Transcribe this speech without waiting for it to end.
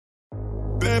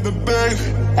Baby,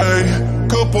 ayy,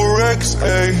 couple racks,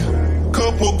 ayy,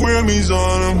 couple Grammys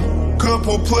on them,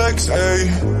 couple plex,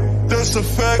 ayy, that's a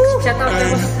fact,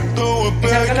 ayy, throw it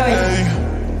back, ayy,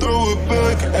 throw it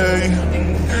back, ayy,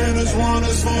 and this one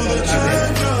is for the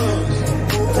champions.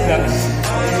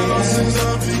 I ain't lost since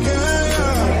I began,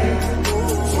 yeah.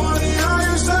 Funny how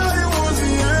you said it was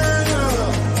the end,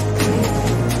 yeah.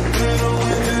 And I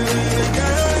went in it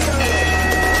again, yeah.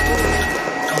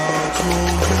 I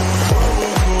told you.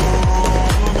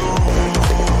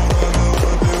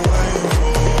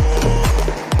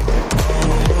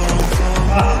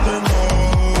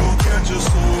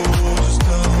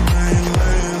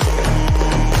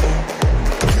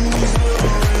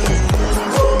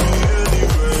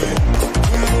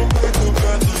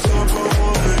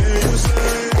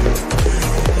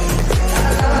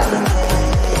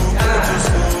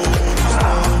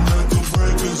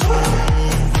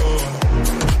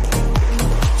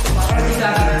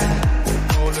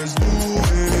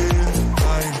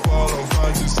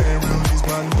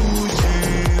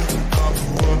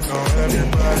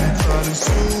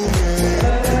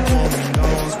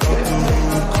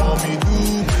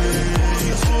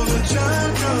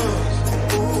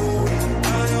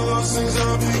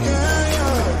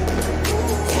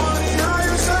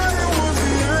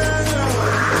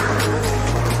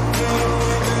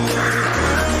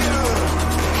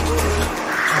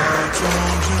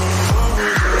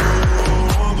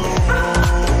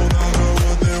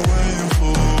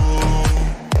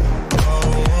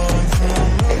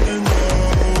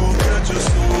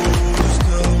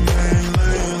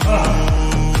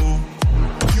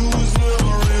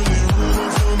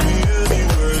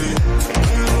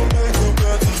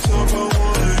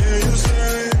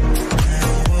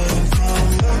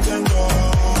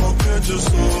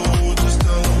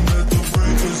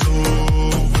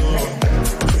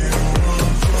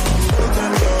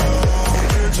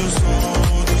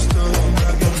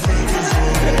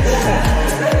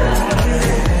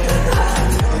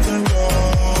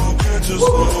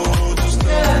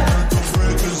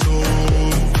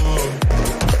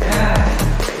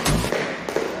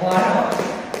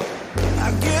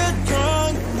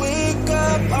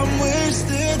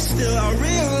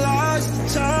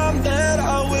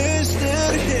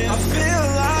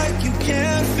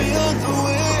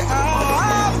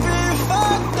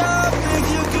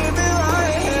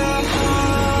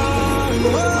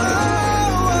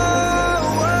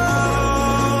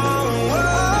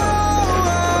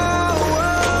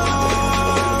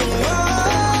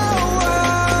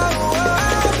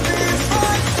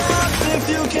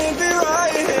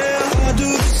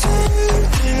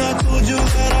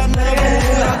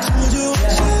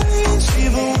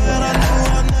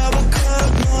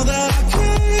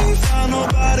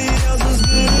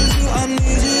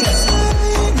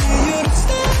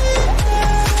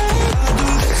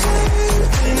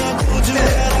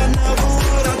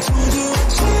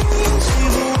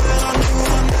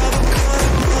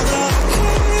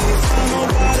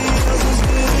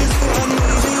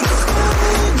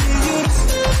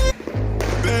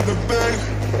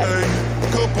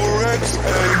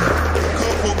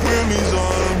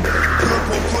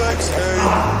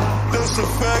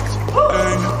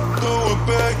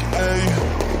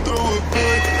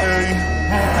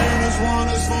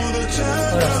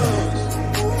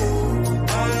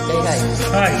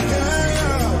 Ay,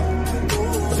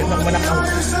 bakit magmalakaw?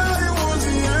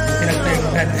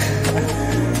 Pinagtayohan.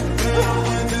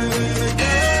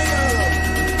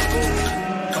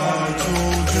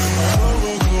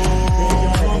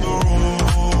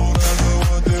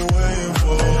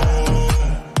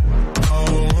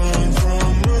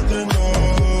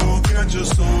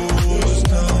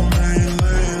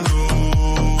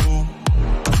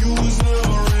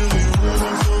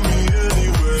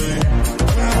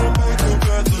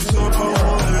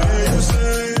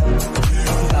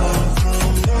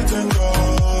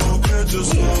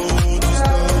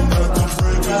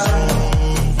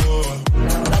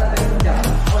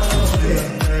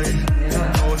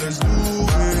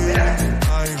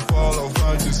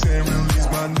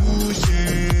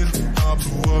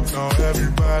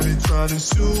 Everybody try to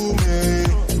sue me.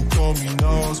 Call me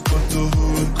Nas, but the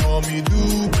hood call me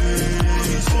Doobie.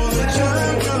 For the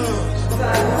champions,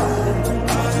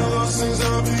 I ain't lost since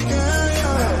I began,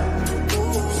 yeah.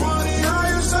 Funny how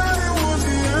you said it was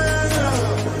the end, yeah.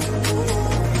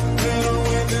 Then I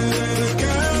went in it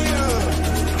again, yeah.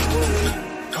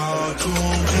 I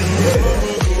told you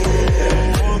never go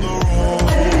on the road.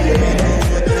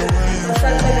 What they waiting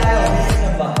for?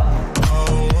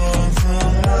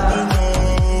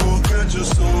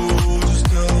 Just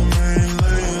tell me,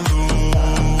 laying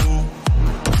low.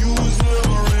 You was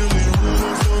never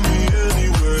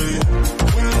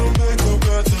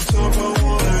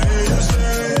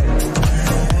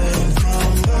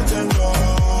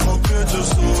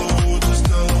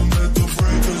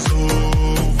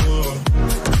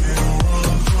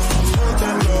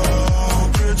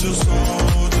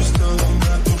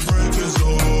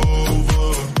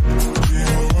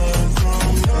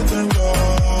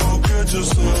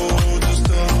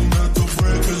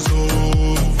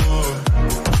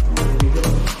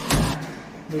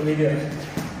I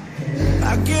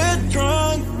get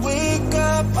drunk, wake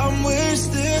up, I'm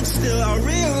wasted. Still I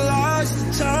realize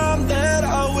the time that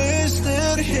I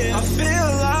wasted here. I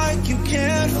feel like you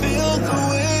can't feel the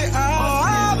way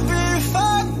I'll be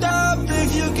fucked up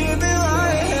if you keep me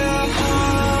right here. I'll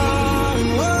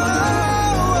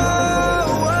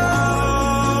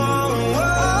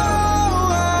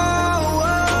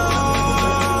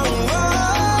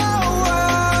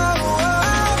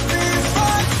be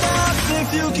fucked up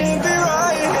if you can't be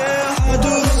right here. I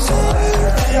do the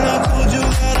same thing. I told you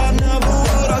that I never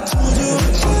would. I told you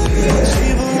I'd change,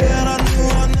 even when I knew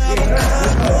I never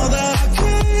could. Know that I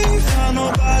can't find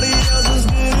nobody else as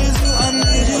good as you. I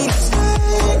need you to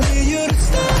stay, need you to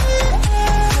stay.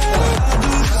 I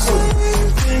do the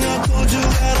same thing. I told you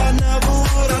that I never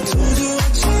would. I told you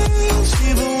I'd change,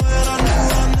 even when I knew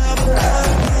I never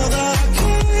could. Know that I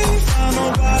can't find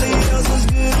nobody else as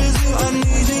good as you. I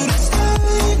need you to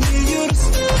stay, need you to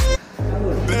stay.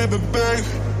 Baby, babe,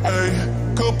 ayy,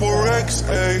 couple racks,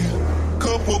 ayy,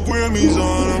 couple Grammys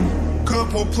on them,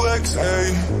 couple plex,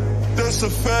 ayy, that's a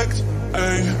fact,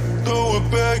 ayy, throw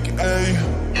it back, ayy,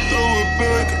 throw it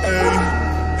back, ayy,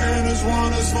 and this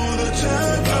one is for the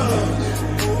champions.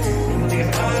 I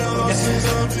lost since I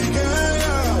began,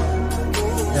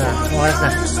 yeah. Oras na.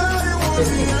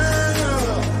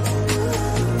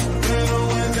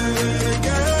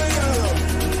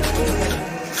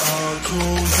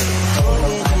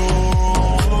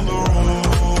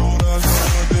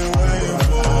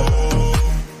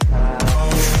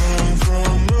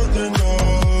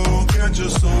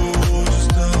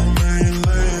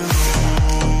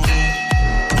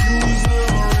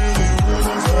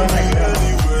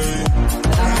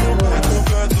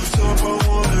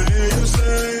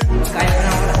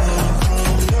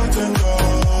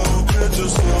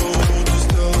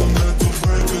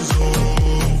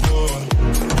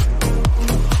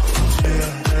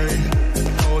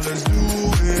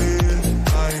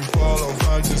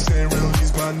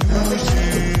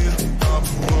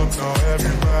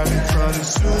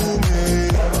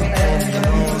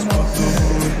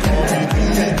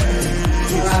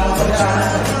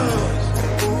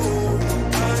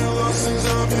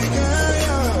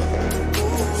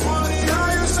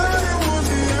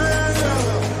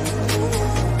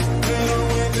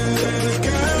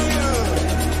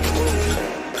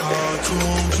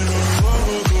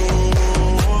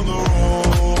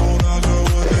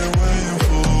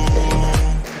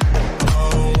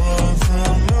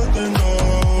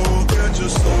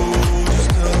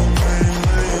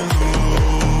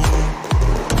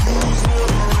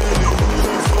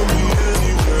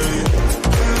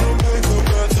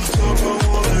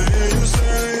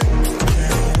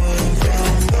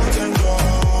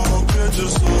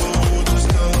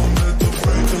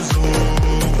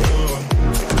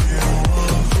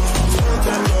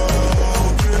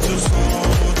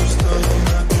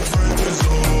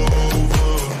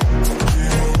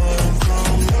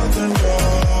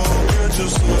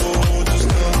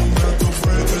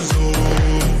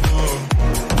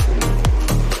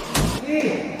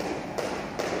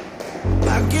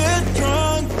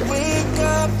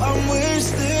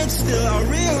 Still I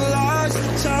realize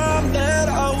the time that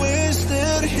I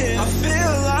wasted here. I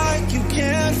feel like you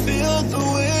can't feel the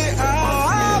way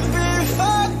I'll be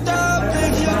fucked up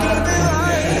if you keep me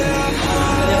right here.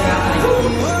 I'll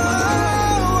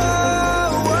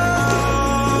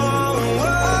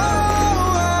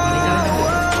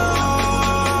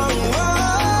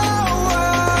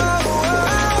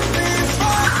be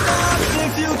fucked up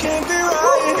if you can't be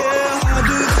right here. I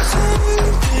do the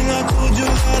same thing. I told you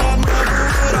that I never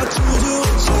would. I told you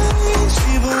I'd change,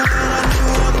 even when I knew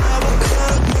I never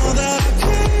could. Know that I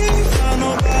can't find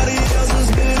nobody else as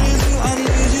good as you. I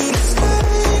need you to stay,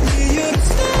 need you to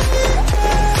stay.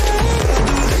 I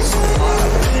do the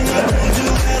same thing. I told you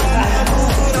that I never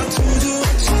would. I told you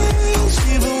I'd change,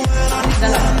 even when I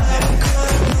knew I never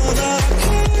could. Know that I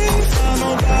can't find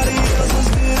nobody else as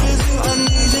good as you. I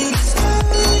need you to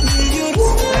stay, need you to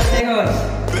stay.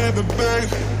 Baby,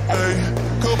 babe, ayy,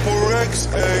 couple racks,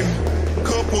 ayy,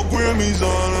 couple Grammys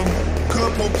on them,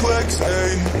 couple plex,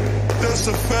 ayy, that's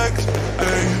a fact,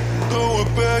 ayy, throw it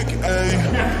back, ayy,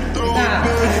 throw it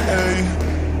back, ayy,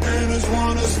 and this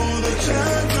one is for the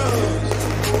champions.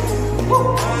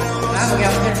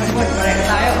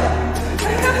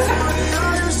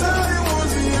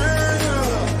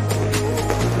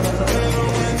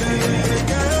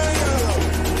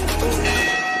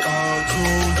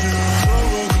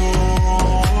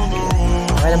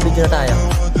 Okay, ng video na tayo.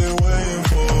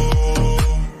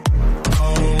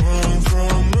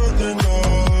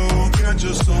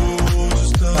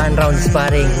 One round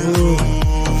sparring.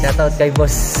 Shoutout kay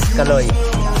Boss Kaloy.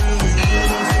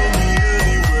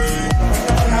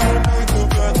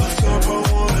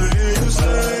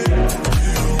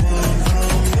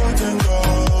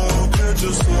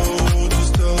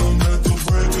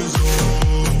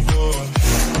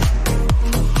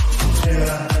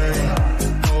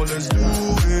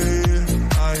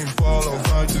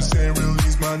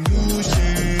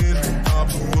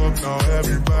 Now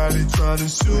everybody try to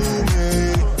sue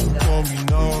me. Call me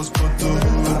nose, but the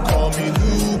hood call me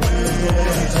Lupin.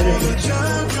 For the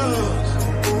champions,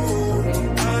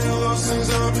 I ain't lost since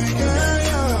I began,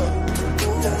 yeah.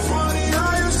 Funny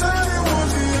how you said it was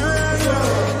the end, yeah.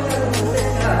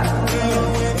 Then I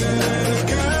went in it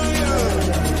again, yeah.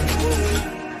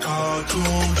 I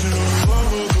told you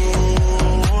long ago,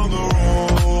 on the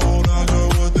road, I got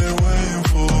what they're waiting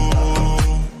for.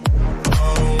 I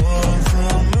don't run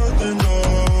from nothing, no.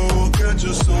 Get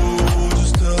your soul,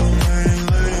 just tell them I ain't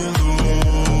laying low.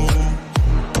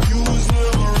 You was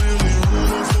never really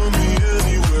rooting for me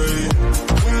anyway.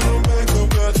 When I'm back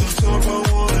up at the top, I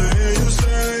wanna hear you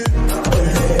say,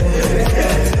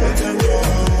 nothing, no.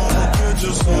 Get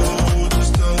your soul,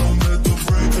 just tell them that the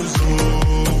break is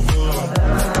over.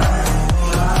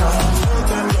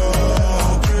 Nothing, no.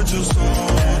 Get your soul,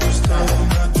 just tell them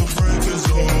that the break is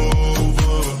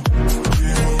over.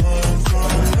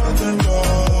 Nothing, no.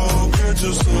 Get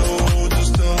your soul,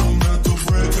 just tell them that the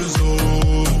break is over.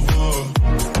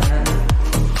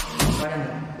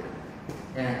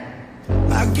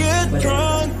 I get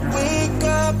drunk, wake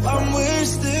up, I'm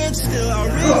wasted. Still I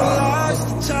realize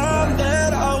the time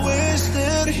that I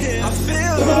wasted here. I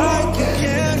feel like you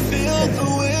can't feel the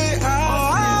way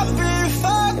I've been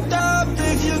fucked up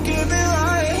if you give me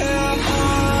right here.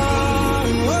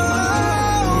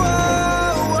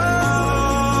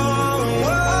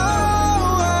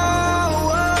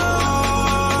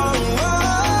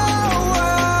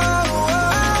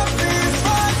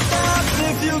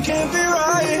 Can't be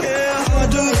right here. I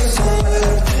do the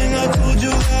same thing I told you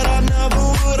that I never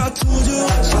would. I told you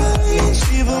I'd change,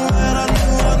 even when I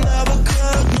knew I never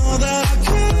could. Know that I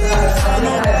can't find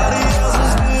nobody else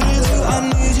as good as you. I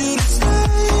need you to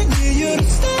stay, need you to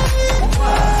stay.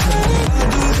 I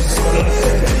do the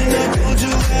same thing I told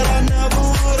you that I never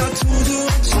would. I told you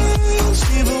I'd change,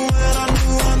 even when I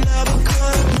knew I never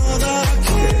could. Know that I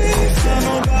can't find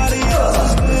nobody else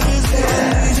as good as you. I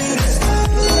need you to stay.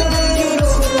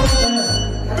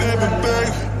 Baby,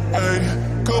 babe, ayy,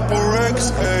 couple racks,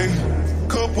 ayy,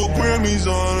 couple Grammys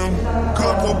on them,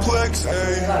 couple plex,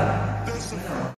 ayy.